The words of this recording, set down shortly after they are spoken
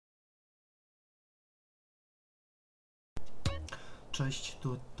Cześć,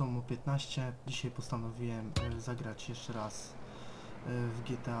 tu Tomu 15. Dzisiaj postanowiłem zagrać jeszcze raz w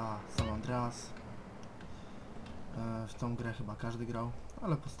GTA San Andreas. W tą grę chyba każdy grał,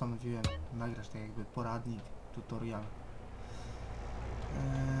 ale postanowiłem nagrać tak jakby poradnik, tutorial.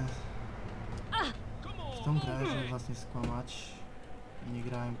 W tą grę, żeby was nie skłamać, nie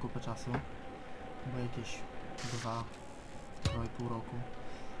grałem kupę czasu, chyba jakieś 2,5 roku.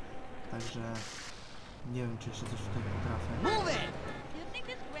 Także nie wiem, czy jeszcze coś tutaj potrafię.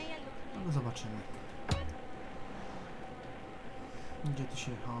 Ale zobaczymy. Gdzie tu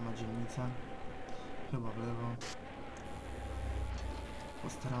się jechało na dzielnicę? Chyba w lewo.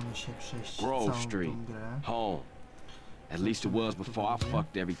 Postaramy się przejść całą tą grę. Home. At least it was before I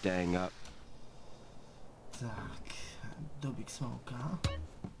fucked everything up. Tak, do Big Smoke'a.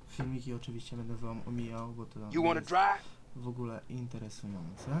 Filmiki oczywiście będę wam omijał, bo to jest w ogóle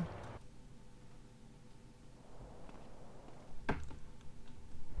interesujące.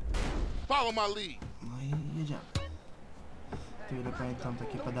 Follow my lead. No i jedziemy. Tu ile pamiętam,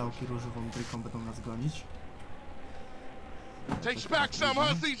 takie pedałki różową bryką będą nas gonić. Take back some,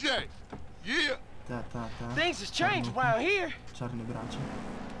 huh, CJ? Yeah. Ta. Things has changed around here. Czarny bracie.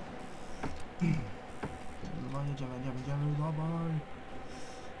 No jedziemy, dawaj.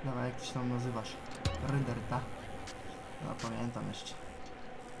 Dawaj, jak ty się tam nazywasz? Ryder, tak? No pamiętam jeszcze.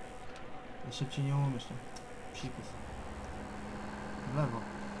 Ja szybciej nie umiesz, nie? Psikus. W lewo.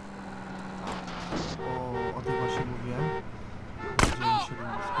 O tym właśnie mówiłem. Będziemy się do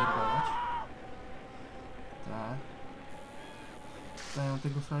nas spierdalać. Tak. Dają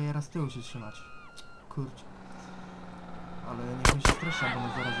tego frajera z tyłu się trzymać. Kurczę. Ale niech mi się streszczą, bo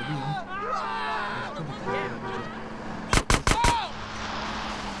nas zaraz zabiją. Wtedy to będzie.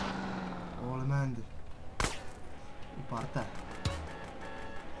 O, lemendy. Uparte.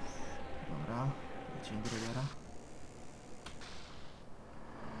 Dobra. Lecimy do Rydera.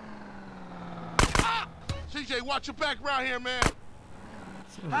 CJ, watch your back around here, man.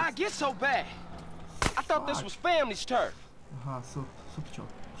 How'd it get so bad? I thought this was family's turf. Aha, subcio.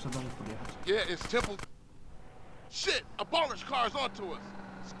 Muszę do nich podjechać. Yeah, it's Temple. Shit, a baller's car's onto us.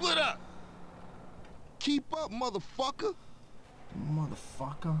 Split up. Keep up, motherfucker.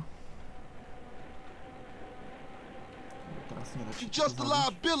 Motherfucker. Teraz nie da się You're just a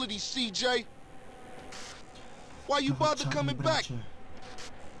liability, CJ. Why you bother coming back?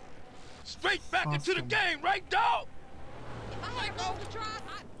 Straight back into the game, right, dog?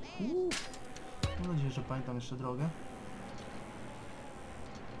 Mam nadzieję, że pamiętam jeszcze drogę.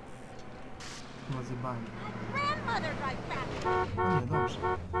 Chyba zjebanie. Nie, dobrze.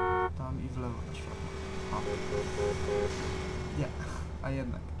 Tam i w lewo na światło. O. Nie, a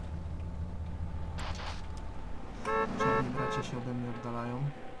jednak. Czarni bracia się ode mnie oddalają.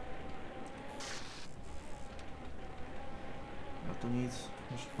 No to nic,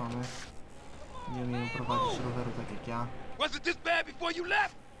 już mamy. Nie umieją prowadzić roweru tak jak ja. Was it this bad before you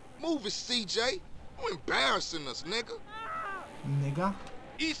left? Move it, CJ. You embarrassing us, nigga. Nigga?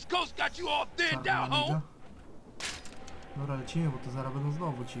 East Coast got you all thinned out, ho. Dobra, lecimy, bo to zaraz będą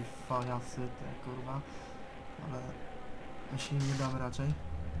znowu ci fajasy, te kurwa. Ale jeśli nie damy raczej.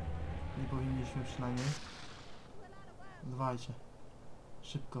 Nie powinniśmy przynajmniej. Dawajcie.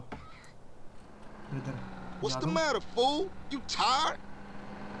 Szybko. Ryder. What's the matter, fool? You tired?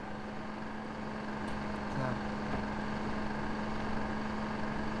 Tak.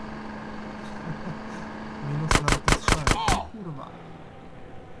 Minusy nawet nie strzelają. Kurwa.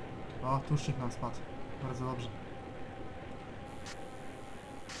 O, tłuszczyk nam spadł. Bardzo dobrze.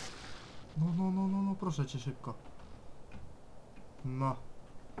 No, proszę cię szybko. No.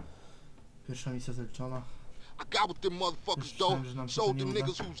 Pierwsza misja zaliczona. I got with them motherfuckers though. Showed them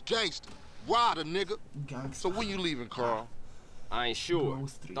niggas who's gangster. Ride a nigga. So when you leaving, Carl? I ain't sure.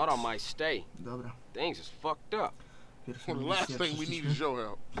 Thought I might stay. Dobra. Things is fucked up. Well, the last thing we need is your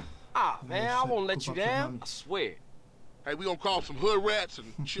help. Ah, man, I won't let you down. I swear. Hey, we gonna call some hood rats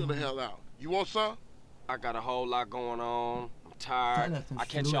and chill the hell out. You want some? I got a whole lot going on. I'm tired. I'll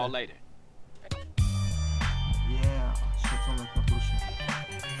catch y'all later. Yeah, szacunek na plusie.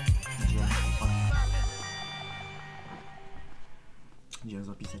 Idziemy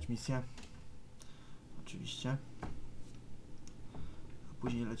zapisać misję. Oczywiście. A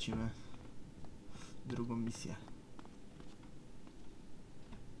później lecimy w drugą misję.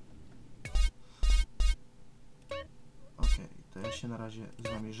 Ok, to ja się na razie z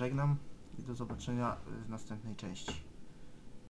wami żegnam i do zobaczenia w następnej części.